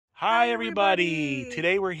Hi everybody!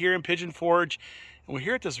 Today we're here in Pigeon Forge and we're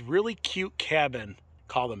here at this really cute cabin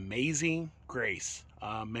called Amazing Grace.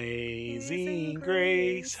 Amazing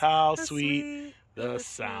Grace, how sweet the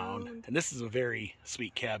sound. And this is a very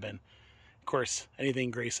sweet cabin. Of course,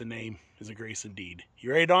 anything Grace in name is a grace indeed.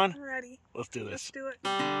 You ready, Dawn? I'm ready. Let's do this. Let's do it.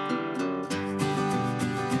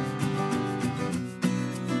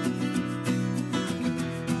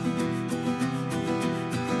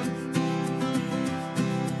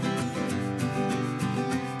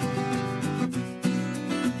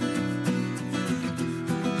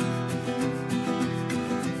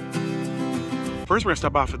 First, we're going to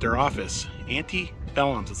stop off at their office, Auntie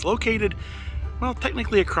Belham's. It's located, well,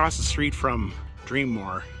 technically across the street from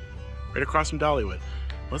Dreammore, right across from Dollywood.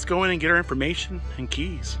 Let's go in and get our information and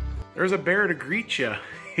keys. There's a bear to greet you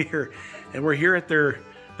here, and we're here at their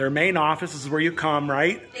main office. This is where you come,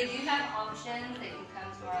 right? They do have options. They can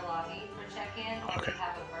come to our lobby for check-in, or Okay. we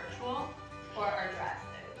have a virtual or our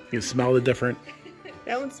drive-through. You can smell the different.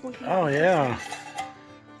 That one's smoky. Oh, yeah.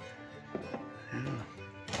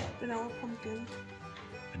 Vanilla pumpkin.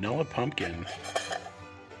 Vanilla pumpkin.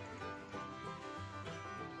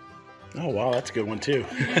 Oh wow, that's a good one too.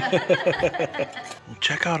 Well,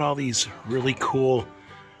 check out all these really cool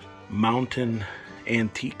mountain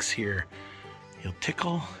antiques here. You'll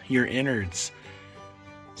tickle your innards.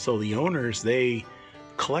 So the owners, they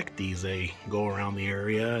collect these. They go around the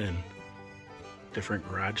area and different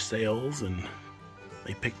garage sales and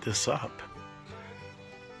they pick this up.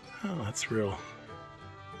 Oh, that's real.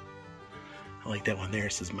 I like that one there.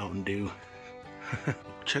 It says Mountain Dew.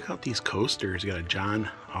 Check out these coasters. You got a John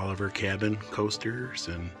Oliver cabin coasters,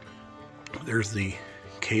 and there's the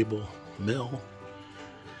cable mill.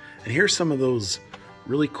 And here's some of those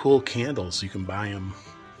really cool candles. You can buy them.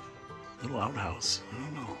 Little outhouse. I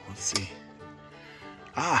don't know. Let's see.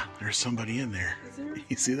 Ah, there's somebody in there.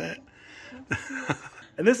 You see that?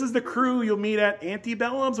 And this is the crew you'll meet at Auntie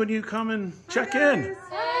Belham's when you come and check in.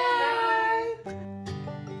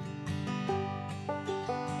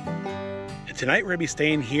 Tonight we're going to be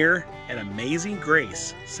staying here at Amazing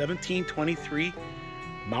Grace, 1723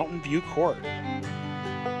 Mountain View Court.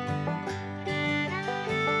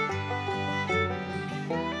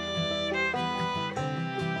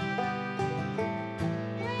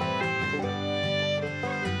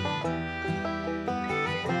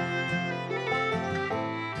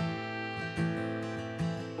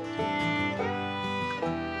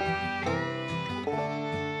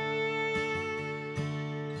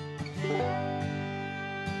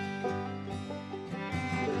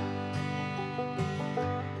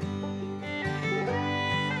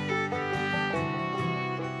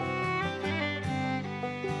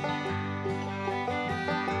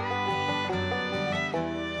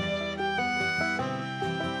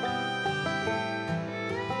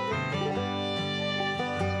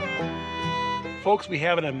 Folks, we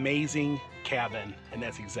have an amazing cabin, and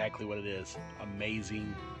that's exactly what it is.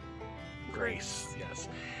 Amazing Grace, yes.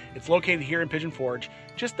 It's located here in Pigeon Forge,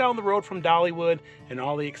 just down the road from Dollywood and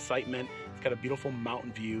all the excitement. It's got a beautiful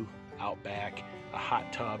mountain view out back, a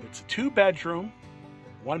hot tub. It's a 2-bedroom,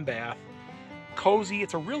 1 bath, cozy.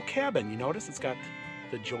 It's a real cabin. You notice it's got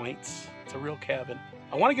the joints. It's a real cabin.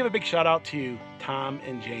 I want to give a big shout out to Tom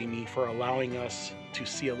and Jamie for allowing us to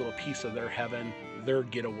see a little piece of their heaven, their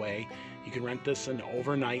getaway. You can rent this an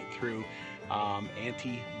overnight through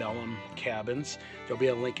Auntie Belham Cabins. There'll be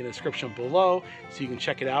a link in the description below so you can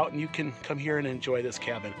check it out and you can come here and enjoy this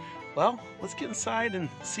cabin. Well, let's get inside and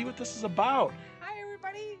see what this is about. Hi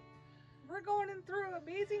everybody. We're going in through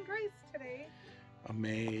Amazing Grace today.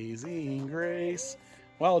 Amazing Grace.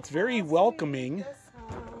 Well, it's very welcoming.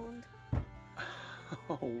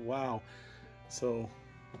 Oh, wow. So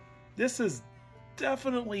this is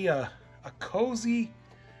definitely a cozy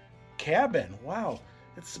cabin. Wow,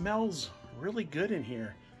 it smells really good in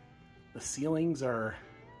here. The ceilings are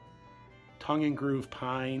tongue and groove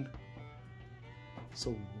pine.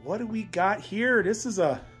 So what do we got here? This is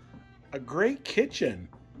a great kitchen.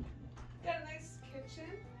 Got a nice kitchen.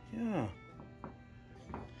 Yeah.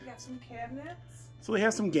 Got some cabinets. So they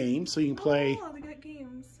have some games so you can play. Oh, they got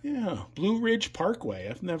games. Yeah, Blue Ridge Parkway.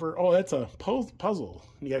 I've never, oh, that's a puzzle.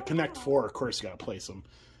 You got Connect 4, of course you got to play some.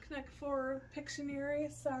 Connect 4,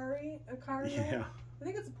 Pictionary, sorry, a card. Yeah. I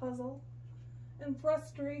think it's a puzzle. And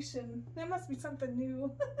Frustration. That must be something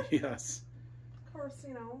new. Yes. Of course,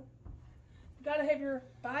 you know. You gotta have your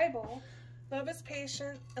Bible. Love is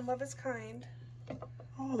patient and love is kind.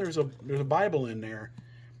 Oh, there's a Bible in there.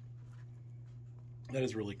 That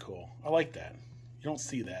is really cool. I like that. You don't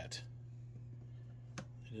see that.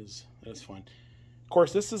 That is fun. Of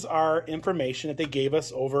course, this is our information that they gave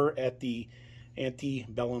us over at the Auntie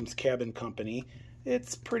Belham's Cabin Company.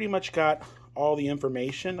 It's pretty much got all the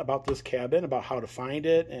information about this cabin, about how to find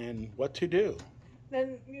it and what to do.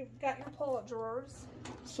 Then you've got your pull-up drawers.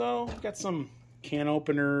 So, got some can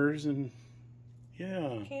openers and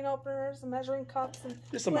Can openers, and measuring cups, and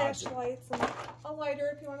just some flashlights, and a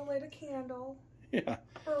lighter if you want to light a candle. Yeah.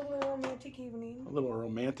 For a little romantic evening. A little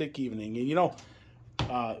romantic evening. And you know,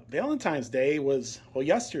 Valentine's Day was, well,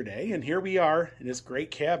 yesterday, and here we are in this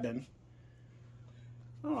great cabin.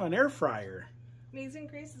 Oh, an air fryer. Amazing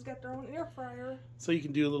Grace has got their own air fryer. So you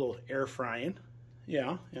can do a little air frying.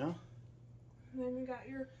 Yeah. And then you got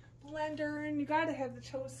your blender, and you got to have the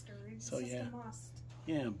toaster. It's just a must.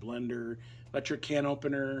 Yeah, blender, electric can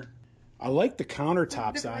opener. I like the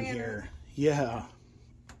countertops on here. Yeah.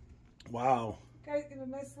 Wow. Guys, get a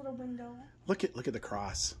nice little window. Look at the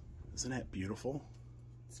cross. Isn't that beautiful?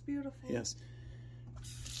 It's beautiful. Yes.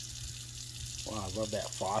 Wow, I love that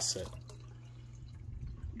faucet.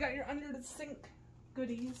 You got your under the sink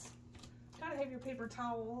goodies. Gotta have your paper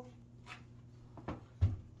towel.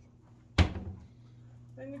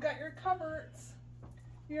 Then you got your cupboards.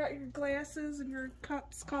 You got your glasses and your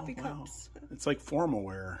cups, coffee cups. It's like formal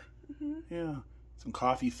wear. Yeah. Some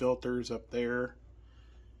coffee filters up there.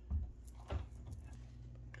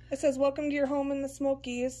 It says, "Welcome to your home in the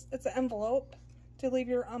Smokies." It's an envelope to leave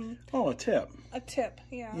your a tip. A tip,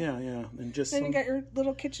 yeah. Yeah. And just then you got your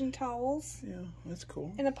little kitchen towels. Yeah, that's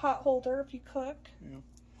cool. And a pot holder if you cook. Yeah.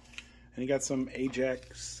 And you got some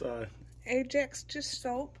Ajax dish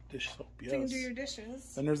soap. Dish soap, yes. So you can do your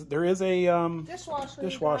dishes. And there is a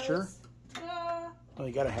dishwasher. Well,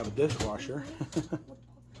 you got to have a dishwasher.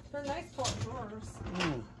 They're nice pull-up drawers.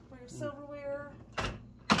 Yeah. For your silverware.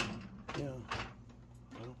 Yeah.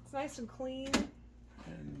 It's nice and clean.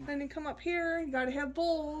 And then you come up here, you got to have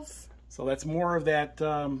bowls. So that's more of that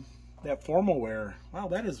that formal wear. Wow,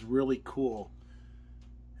 that is really cool.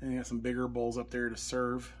 And you got some bigger bowls up there to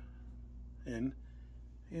serve in.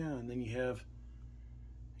 Yeah, and then you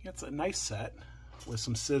got a nice set with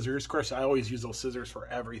some scissors. Of course, I always use those scissors for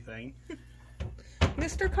everything.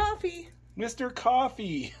 Mr. Coffee. Mr.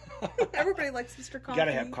 Coffee. Everybody likes Mr. Coffee. You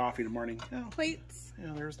gotta have coffee in the morning. Yeah. Plates.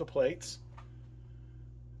 Yeah, there's the plates.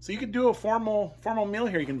 So you could do a formal meal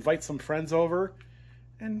here. You can invite some friends over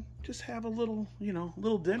and just have a little,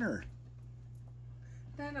 little dinner.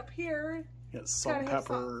 Then up here, you got salt and pepper.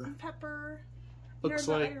 Salt and pepper. Looks there's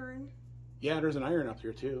like an iron. Yeah, there's an iron up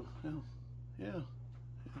here too. Yeah.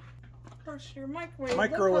 Of course, your microwave.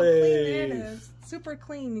 Microwave. Look how clean that is. Super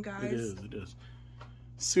clean, you guys. It is.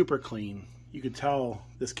 Super clean. You can tell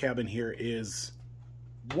this cabin here is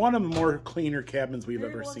one of the more cleaner cabins we've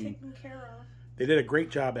ever seen. Taken care of. They did a great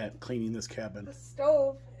job at cleaning this cabin. The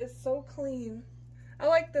stove is so clean. I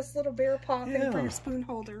like this little bear paw thing for your spoon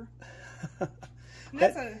holder.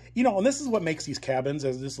 And this is what makes these cabins,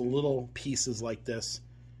 as just little pieces like this.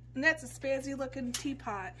 And that's a spazzy looking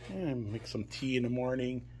teapot. Yeah, make some tea in the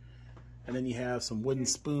morning. And then you have some wooden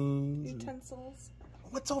spoons. Utensils.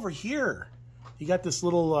 What's over here? You got this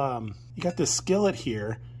little, you got this skillet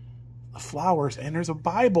here. The flowers. And there's a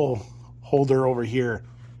Bible holder over here.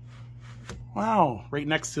 Wow. Right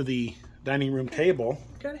next to the dining room table.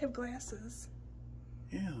 Gotta have glasses.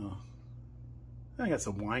 Yeah. I got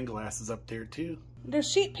some wine glasses up there too.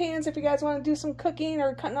 There's sheet pans if you guys want to do some cooking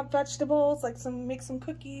or cutting up vegetables, like make some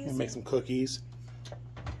cookies. And make some cookies.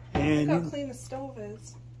 And look how clean the stove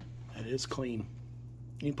is. It is clean.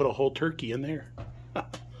 You can put a whole turkey in there.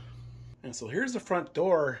 And so here's the front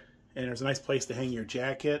door, and there's a nice place to hang your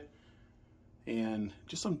jacket and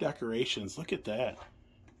just some decorations. Look at that.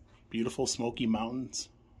 Beautiful Smoky Mountains,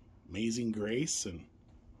 Amazing Grace, and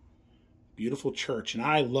beautiful church. And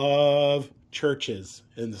I love churches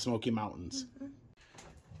in the Smoky Mountains.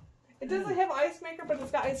 It doesn't have an ice maker, but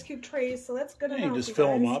it's got ice cube trays, so that's good enough. You can just fill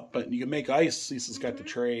them up, but you can make ice. At least it's got the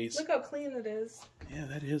trays. Look how clean it is. Yeah,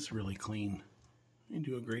 that is really clean. You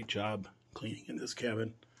do a great job cleaning in this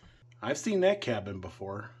cabin. I've seen that cabin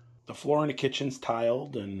before. The floor in the kitchen's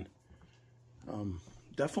tiled, and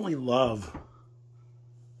definitely love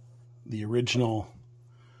the original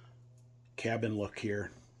cabin look here.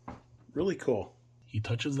 Really cool. He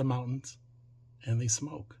touches the mountains, and they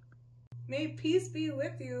smoke. May peace be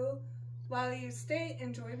with you while you stay,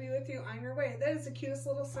 and joy be with you on your way. That is the cutest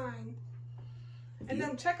little sign. And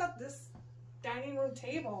then check out this dining room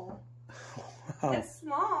table. Wow. It's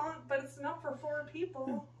small, but it's enough for 4 people.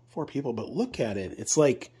 Yeah, 4 people, but look at it. It's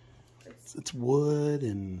like, it's wood,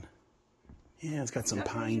 and yeah, it's got some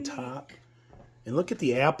pine top. And look at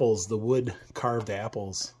the apples, the wood carved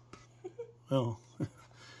apples. Oh.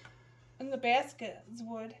 And the basket is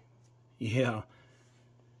wood. Yeah.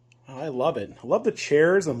 I love it. I love the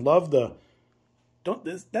chairs and love the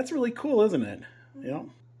That's really cool, isn't it? Mm-hmm. You know.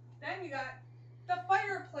 Then you got the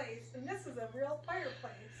fireplace, and this is a real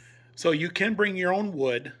fireplace. So you can bring your own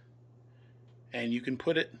wood, and you can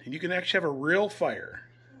put it, and you can actually have a real fire.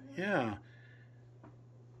 Mm-hmm. Yeah.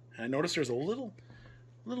 And I noticed there's a little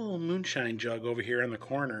moonshine jug over here in the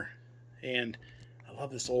corner, and I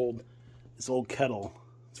love this old kettle.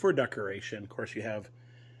 It's for decoration. Of course, you have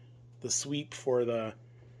the sweep for the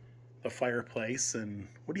fireplace, and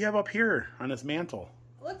what do you have up here on this mantle?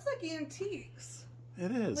 It looks like antiques.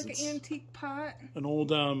 It is. Like an antique pot. An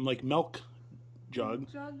old like milk jug.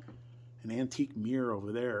 An antique mirror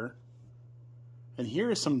over there. And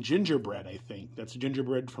here is some gingerbread, I think. That's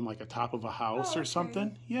gingerbread from like a top of a house or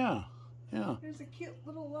something. Yeah. Yeah. There's a cute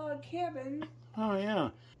little log cabin. Oh yeah.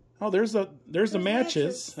 Oh, there's the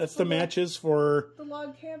matches. That's the matches for the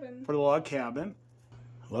log cabin. For the log cabin.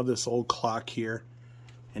 I love this old clock here.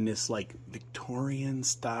 And this like Victorian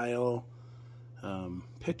style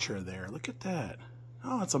picture there. Look at that.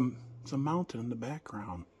 Oh, it's a mountain in the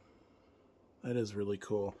background. That is really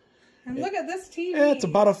cool. And look at this TV. Yeah, it's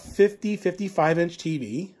about a 55-inch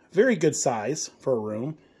TV. Very good size for a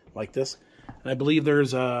room like this. And I believe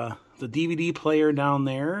there's the DVD player down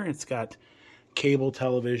there. It's got cable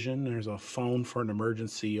television. There's a phone for an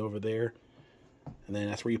emergency over there. And then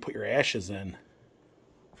that's where you put your ashes in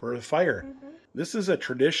for a fire. Mm-hmm. This is a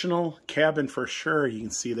traditional cabin for sure. You can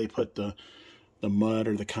see they put the mud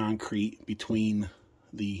or the concrete between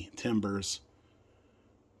the timbers.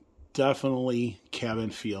 Definitely cabin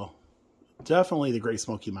feel. Definitely the Great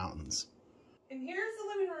Smoky Mountains. And here's the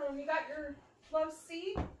living room. You got your love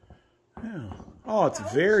seat. Yeah. Oh, it's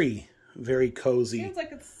very, very cozy. Seems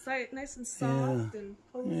like it's nice and soft and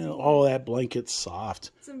cozy. Yeah, all that blanket's soft.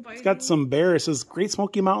 It's inviting. It's got some bears. It says Great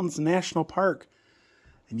Smoky Mountains National Park.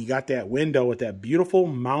 And you got that window with that beautiful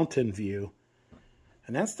mountain view.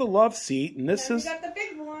 And that's the love seat. And this is you got the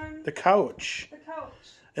big one. The couch. The couch.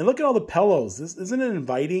 And look at all the pillows. Isn't it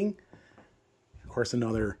inviting? Of course,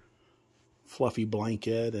 another fluffy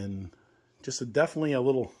blanket and just definitely a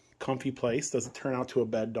little comfy place. Does it turn out to a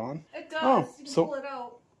bed, Dawn? It does. Oh, you can pull it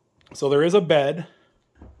out. So there is a bed.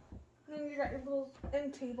 And then you got your little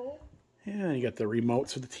end table. Yeah, you got the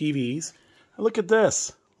remotes for the TVs. And look at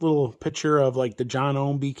this little picture of like the John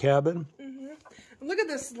Ownby cabin. Mm-hmm. Look at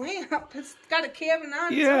this lamp. It's got a cabin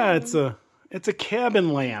on it. Yeah, it's a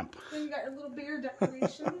cabin lamp. Then you got your little bear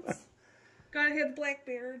decorations. Gotta have black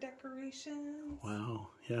bear decorations. Wow,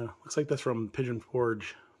 yeah. Looks like that's from Pigeon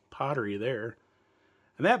Forge pottery there.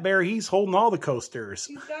 And that bear, he's holding all the coasters.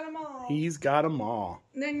 He's got them all. He's got them all.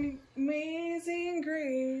 And then Amazing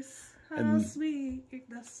Grace, how sweet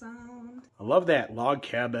the sound. I love that log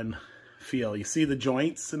cabin feel. You see the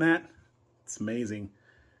joints in that? It's amazing.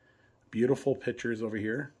 Beautiful pictures over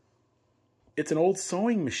here. It's an old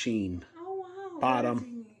sewing machine. Oh, wow.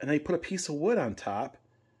 Bottom. And they put a piece of wood on top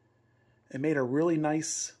and made a really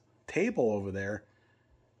nice table over there.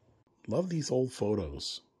 Love these old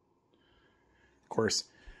photos. Of course,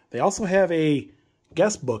 they also have a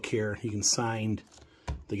guest book here. You can sign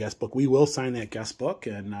the guest book. We will sign that guest book.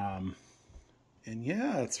 And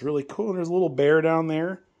yeah, it's really cool. And there's a little bear down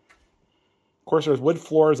there. Of course, there's wood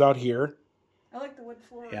floors out here. I like the wood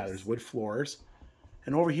floors. Yeah, there's wood floors.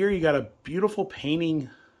 And over here, you got a beautiful painting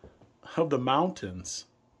of the mountains.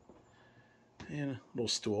 And a little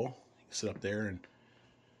stool. You can sit up there and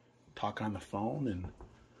talk on the phone. And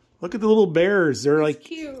look at the little bears. They're like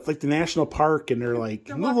cute. It's like the national park, and they're like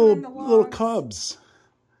little cubs.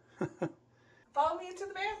 Follow me into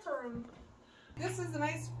the bathroom. This is a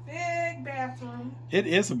nice big bathroom. It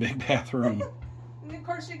is a big bathroom. And of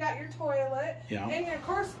course, you got your toilet. Yeah. And of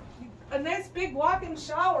course, a nice big walk-in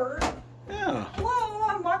shower. Yeah. Hello,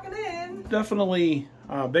 I'm walking in. Definitely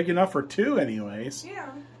big enough for two, anyways.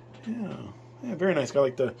 Yeah. Yeah. Yeah, very nice.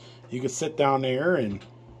 Got like you could sit down there, and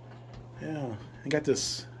yeah, I got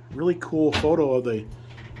this really cool photo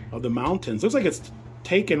of the mountains. Looks like it's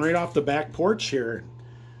taken right off the back porch here,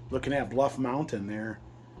 looking at Bluff Mountain there.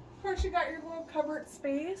 Of course, you got your little cupboard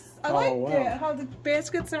space. I like it, how the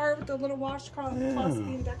baskets are with the little washcloths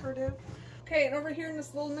being decorative. Okay, and over here in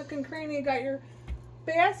this little nook and cranny, you got your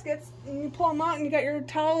baskets, and you pull them out, and you got your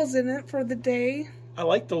towels in it for the day. I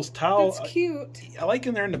like those towels. That's cute. I like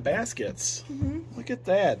them there in the baskets. Mm-hmm. Look at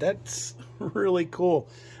that. That's really cool.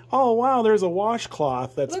 Oh wow, there's a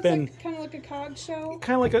washcloth that's been like, kind of like a cod shell.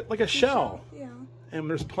 Kind of like a shell. Yeah. And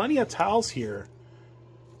there's plenty of towels here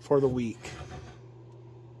for the week.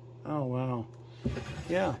 Oh wow.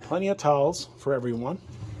 Yeah, plenty of towels for everyone.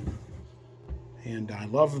 And I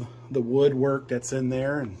love the woodwork that's in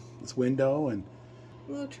there and this window, and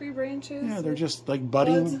Little tree branches. Yeah, they're just like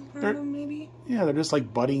budding. Maybe. Yeah, they're just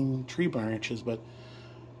like budding tree branches, but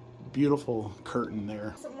beautiful curtain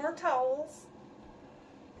there. Some more towels.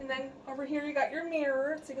 And then over here you got your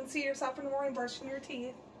mirror, so you can see yourself in the morning brushing your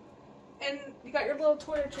teeth. And you got your little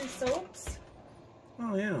toiletry soaps.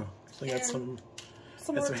 Oh yeah, so you got some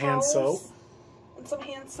more hand soap. And some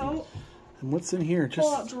hand soap. And what's in here?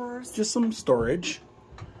 Pull out drawers. Just some storage.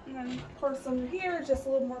 And then of course under here, just a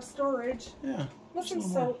little more storage. Yeah. With some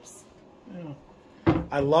soaps. Yeah.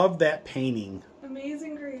 I love that painting.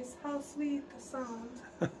 Amazing Grace, how sweet the sound.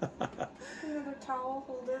 Another towel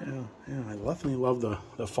holder. Yeah, I definitely love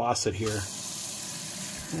the faucet here.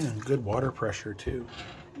 Yeah, good water pressure too.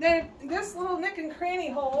 Then this little nick and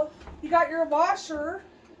cranny hole, you got your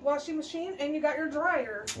washing machine, and you got your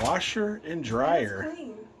dryer. Washer and dryer.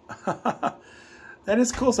 And it's clean. That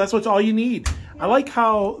is cool. So that's what's all you need. Yeah. I like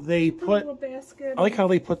how they put. I like how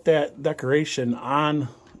they put that decoration on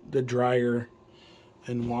the dryer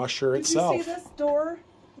and washer itself. Did you see this door?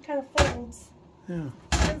 It kind of folds. Yeah.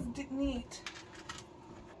 It's neat.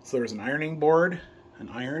 So there's an ironing board, an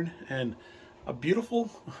iron, and a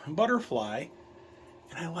beautiful butterfly.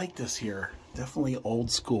 And I like this here. Definitely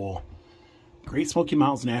old school. Great Smoky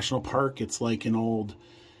Mountains National Park. It's like an old,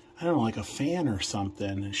 I don't know, like a fan or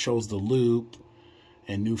something. It shows the loop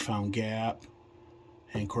and Newfound Gap.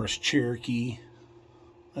 And of course Cherokee.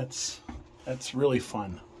 That's really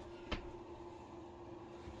fun.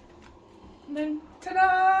 And then,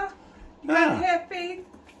 ta-da! You gotta have faith.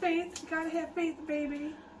 You gotta have faith,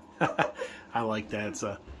 baby. I like that. It's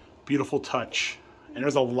a beautiful touch. And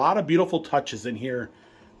there's a lot of beautiful touches in here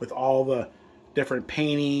with all the different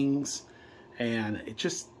paintings. And it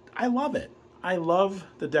just, I love it. I love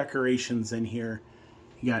the decorations in here.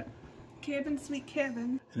 You got Cabin, sweet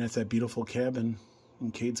cabin. And that's that beautiful cabin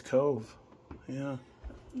in Cades Cove. Yeah.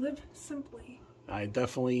 Live simply. I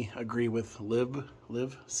definitely agree with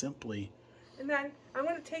live simply. And then I'm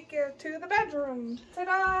going to take you to the bedroom.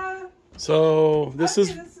 Ta-da! So this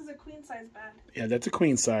is a queen size bed. Yeah, that's a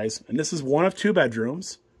queen size. And this is one of 2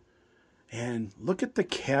 bedrooms. And look at the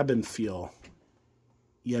cabin feel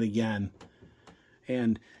yet again.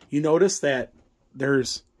 And you notice that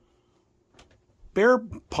there's bear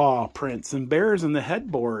paw prints and bears in the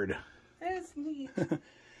headboard. That is neat.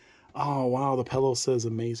 Oh, wow. The pillow says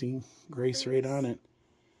Amazing Grace right on it.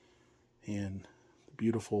 And the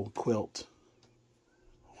beautiful quilt.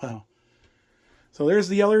 Wow. So there's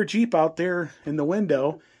the other Jeep out there in the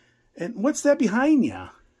window. And what's that behind you?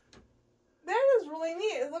 That is really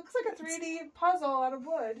neat. It looks like a 3D puzzle out of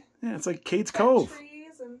wood. Yeah, it's like Cades Cove.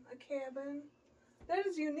 Trees and a cabin. That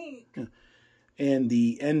is unique. Yeah. And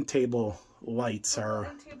the end table lights are... The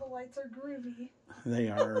end table lights are groovy. They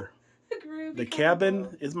are... Groovy. The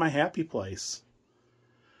cabin is my happy place.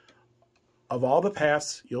 Of all the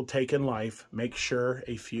paths you'll take in life, make sure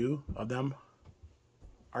a few of them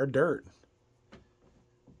are dirt.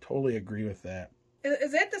 Totally agree with that.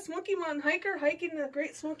 Is that the Smoky Mountain hiker hiking the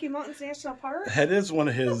Great Smoky Mountains National Park? That is one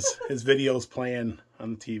of his videos playing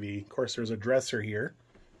on the TV. Of course, there's a dresser here.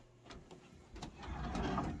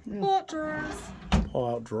 Pull out drawers. Pull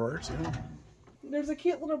out drawers, yeah. There's a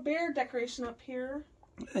cute little bear decoration up here.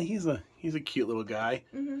 Yeah, he's a cute little guy.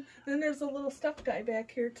 Mm-hmm. Then there's a little stuffed guy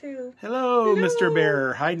back here too. Hello, Mr.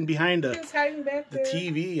 Bear, hiding behind He was hiding back the there.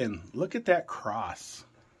 TV, and look at that cross.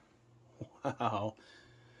 Wow.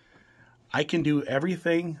 I can do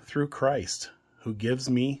everything through Christ, who gives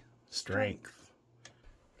me strength.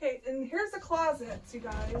 Okay, and here's the closets, you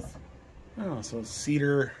guys. Oh, so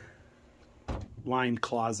cedar-lined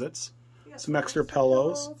closets. Some extra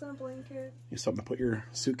pillows. And a blanket. You have something to put your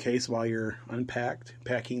suitcase while you're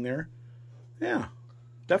packing there. Yeah,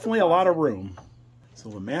 definitely a lot of room. So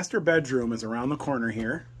the master bedroom is around the corner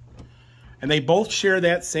here. And they both share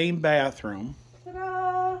that same bathroom.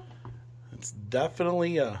 Ta-da! It's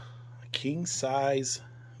definitely a king-size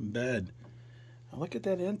bed. Now look at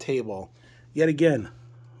that end table. Yet again,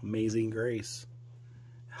 Amazing Grace.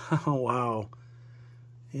 Oh, wow.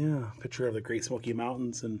 Yeah, picture of the Great Smoky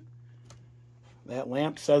Mountains, and that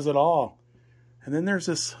lamp says it all. And then there's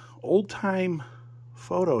this old-time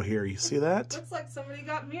photo here. You see that? Looks like somebody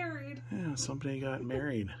got married. Yeah, somebody got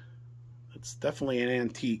married. It's definitely an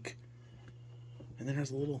antique. And then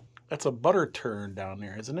there's a little... That's a butter turn down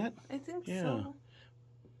there, isn't it? I think yeah. so.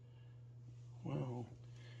 Wow.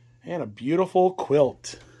 And a beautiful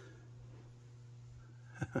quilt.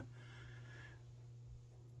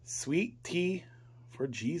 Sweet tea for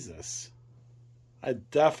Jesus. I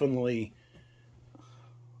definitely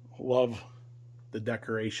love the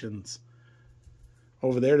decorations.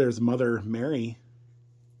 Over there's Mother Mary.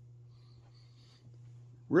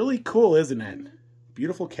 Really cool, isn't it?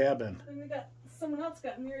 Beautiful cabin. And we got someone else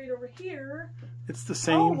got married over here. It's the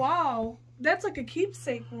same. Oh wow, that's like a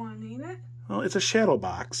keepsake one, ain't it? Well, it's a shadow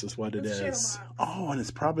box, is what it is. Oh, and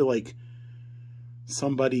it's probably like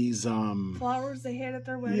somebody's flowers they had at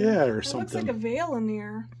their wedding. Yeah, or it something. Looks like a veil in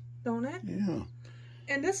there, don't it? Yeah.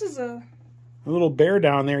 And this is a little bear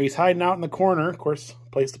down there. He's hiding out in the corner. Of course,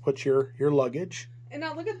 place to put your luggage. And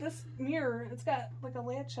now look at this mirror. It's got like a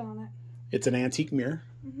latch on it. It's an antique mirror.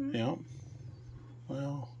 Mm-hmm. Yeah.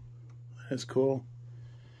 Well, that's cool.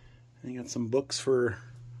 And you got some books for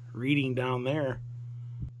reading down there.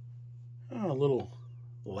 Oh, little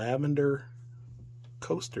lavender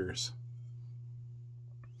coasters.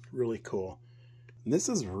 Really cool. And this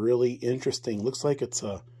is really interesting. Looks like it's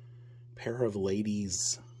a pair of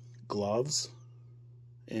ladies' gloves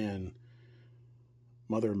and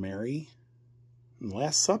Mother Mary. And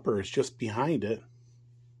Last Supper is just behind it.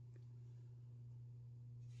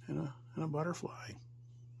 And a butterfly.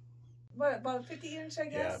 What, about a 50-inch, I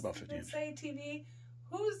guess? Yeah, about 50-inch. Say TV.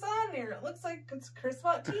 Who's on there? It looks like it's Chris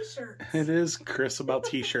about t-shirts. It is Chris about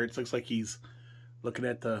t-shirts. Looks like he's looking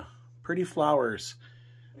at the pretty flowers.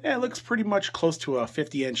 Yeah, it looks pretty much close to a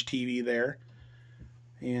 50-inch TV there.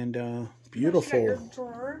 And beautiful. Your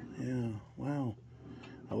drawer. Yeah, wow.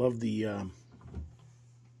 I love the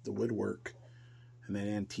woodwork and that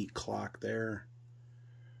antique clock there.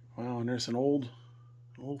 Wow, and there's an old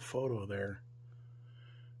photo there.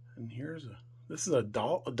 And this is a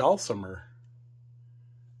dulcimer.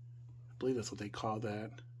 I believe that's what they call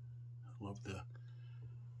that. I love the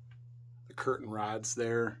curtain rods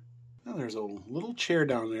there. Now there's a little chair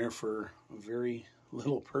down there for a very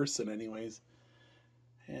little person anyways.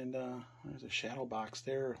 And there's a shadow box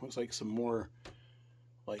there. Looks like some more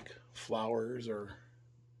like flowers or...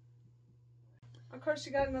 Of course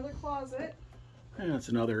you got another closet. And it's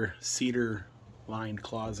another cedar lined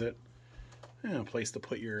closet. And a place to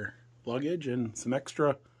put your luggage and some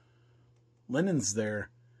extra linens there.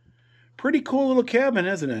 Pretty cool little cabin,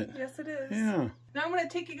 isn't it? Yes, it is. Yeah. Now I'm going to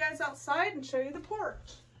take you guys outside and show you the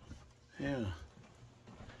porch. Yeah.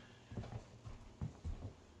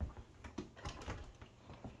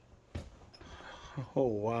 Oh,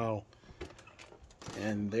 wow.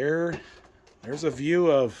 And there's a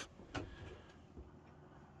view of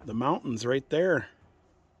the mountains right there.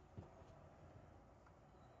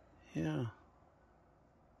 Yeah.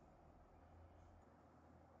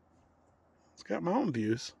 It's got mountain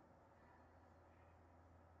views.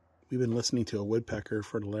 We've been listening to a woodpecker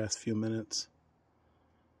for the last few minutes.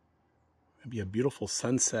 Maybe a beautiful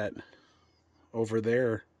sunset over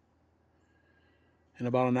there in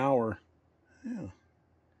about an hour. Yeah.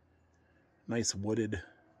 Nice wooded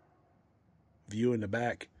view in the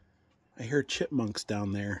back. I hear chipmunks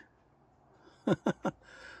down there. The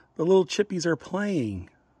little chippies are playing.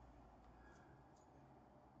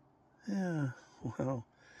 Yeah, well.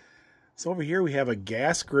 So over here we have a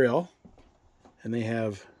gas grill. And they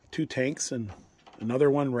have 2 tanks and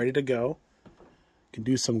another one ready to go. Can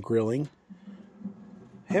do some grilling.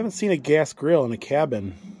 I haven't seen a gas grill in a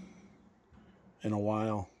cabin in a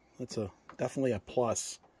while. That's definitely a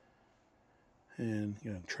plus. And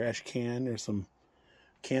you know, trash can. There's some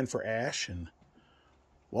can for ash. And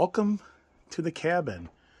welcome to the cabin.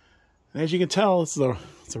 And as you can tell, it's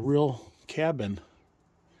a real cabin.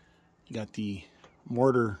 You got the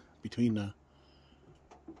mortar between the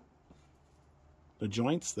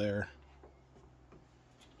joints there.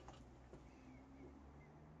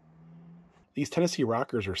 These Tennessee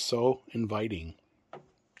rockers are so inviting.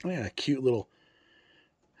 Oh yeah, cute little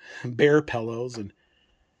bear pillows, and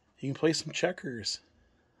you can play some checkers.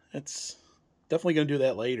 That's definitely going to do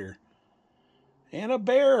that later. And a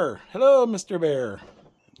bear. Hello, Mr. Bear.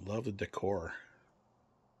 Love the decor.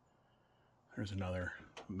 There's another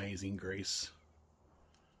Amazing Grace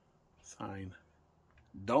sign.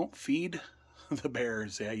 Don't feed the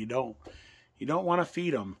bears. Yeah, you don't want to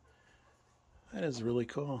feed them. That is really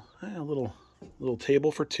cool. Yeah, a little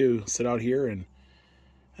table for 2. Sit out here and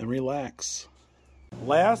relax.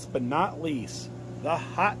 Last but not least, the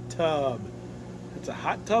hot tub. It's a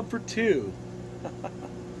hot tub for 2. Hot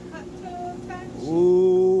tub time.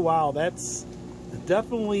 Ooh, wow, that's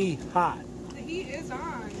definitely hot. The heat is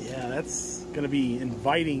on. Yeah, that's gonna be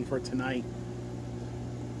inviting for tonight.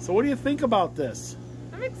 So what do you think about this?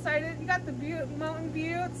 I'm excited. You got the view, mountain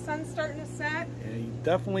view. The sun's starting to set. Yeah, you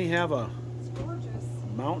definitely have a It's gorgeous.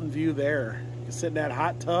 mountain view there. You can sit in that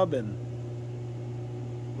hot tub and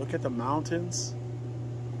look at the mountains.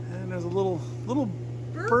 And there's a little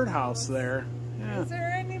birdhouse there. Yeah. Is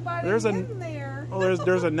there anybody There's in there? Oh,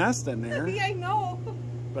 there's a nest in there. Yeah, I know.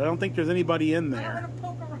 But I don't think there's anybody in I there. want to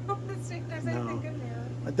poke around and see if there's No. anything in there.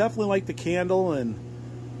 I definitely like the candle, and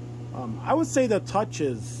I would say the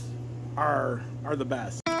touches are the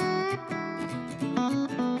best.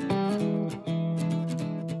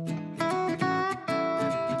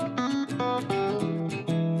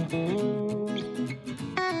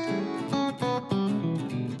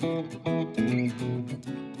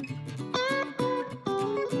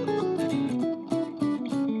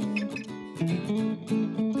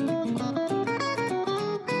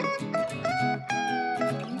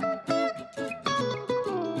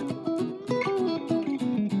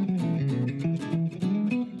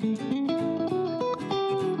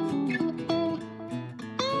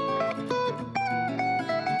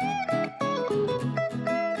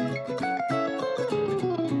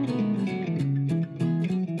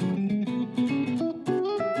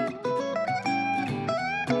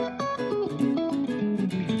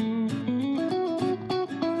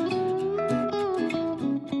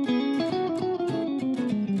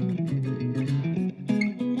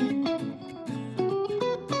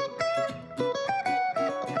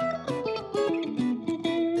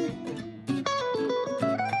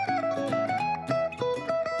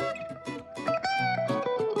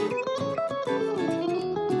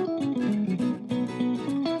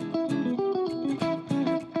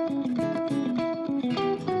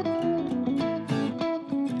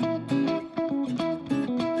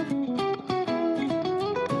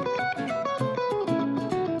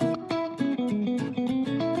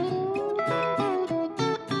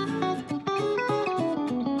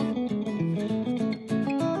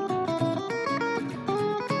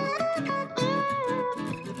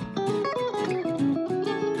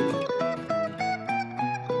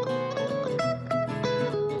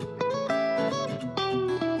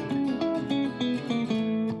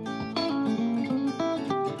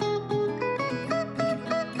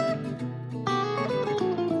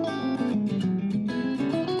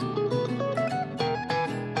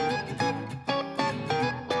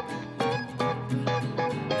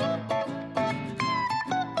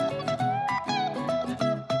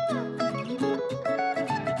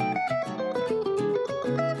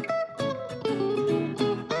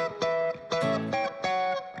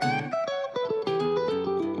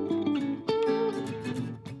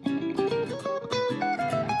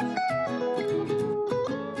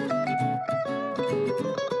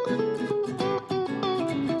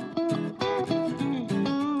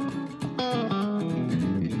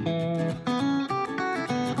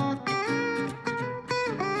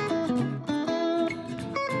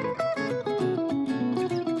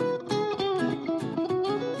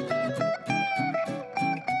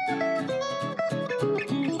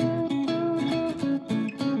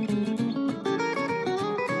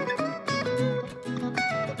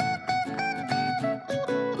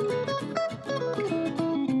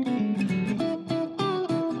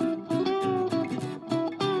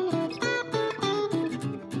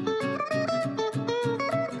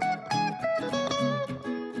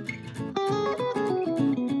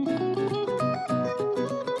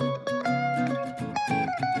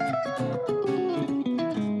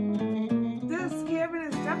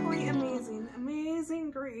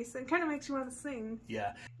 It kind of makes you want to sing.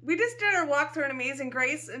 Yeah. We just did our walk through an Amazing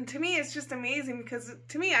Grace, and to me it's just amazing because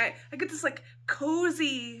to me I get this like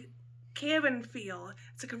cozy cabin feel.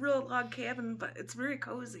 It's like a real log cabin, but it's very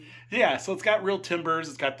cozy. Yeah, so it's got real timbers,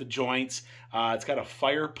 it's got the joints, it's got a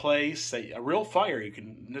fireplace, a real fire.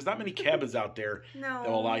 There's not many cabins out there that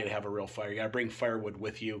will allow you to have a real fire. You got to bring firewood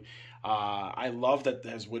with you. I love that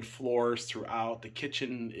there's wood floors throughout. The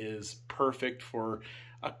kitchen is perfect for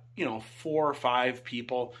 4 or 5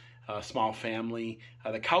 people, a small family.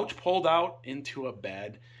 The couch pulled out into a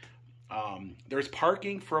bed. There's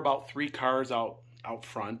parking for about 3 cars out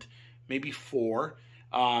front, maybe 4.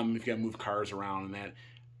 If you got to move cars around and that.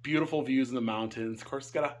 Beautiful views in the mountains. Of course,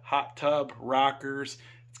 it's got a hot tub, rockers.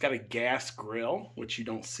 It's got a gas grill, which you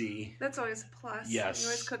don't see. That's always a plus. Yes. You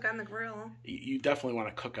always cook on the grill. You definitely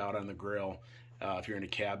want to cook out on the grill if you're in a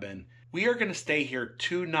cabin. We are going to stay here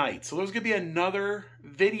 2 nights. So there's going to be another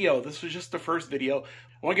video. This was just the first video.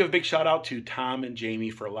 I want to give a big shout out to Tom and Jamie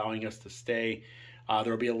for allowing us to stay.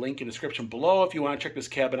 There will be a link in the description below if you want to check this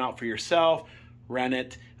cabin out for yourself. Rent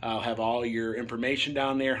it. I'll have all your information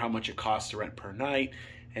down there, how much it costs to rent per night,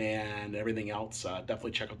 and everything else.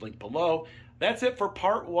 Definitely check out the link below. That's it for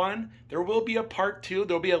part 1. There will be a part 2.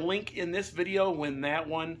 There'll be a link in this video when that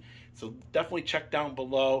one. So definitely check down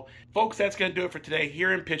below. Folks, that's going to do it for today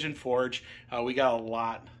here in Pigeon Forge. We got a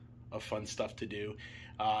lot of fun stuff to do.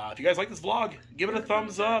 If you guys like this vlog, give it a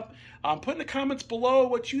thumbs up. Put in the comments below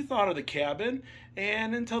what you thought of the cabin.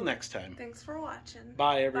 And until next time. Thanks for watching.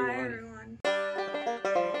 Bye, everyone. Bye, everyone.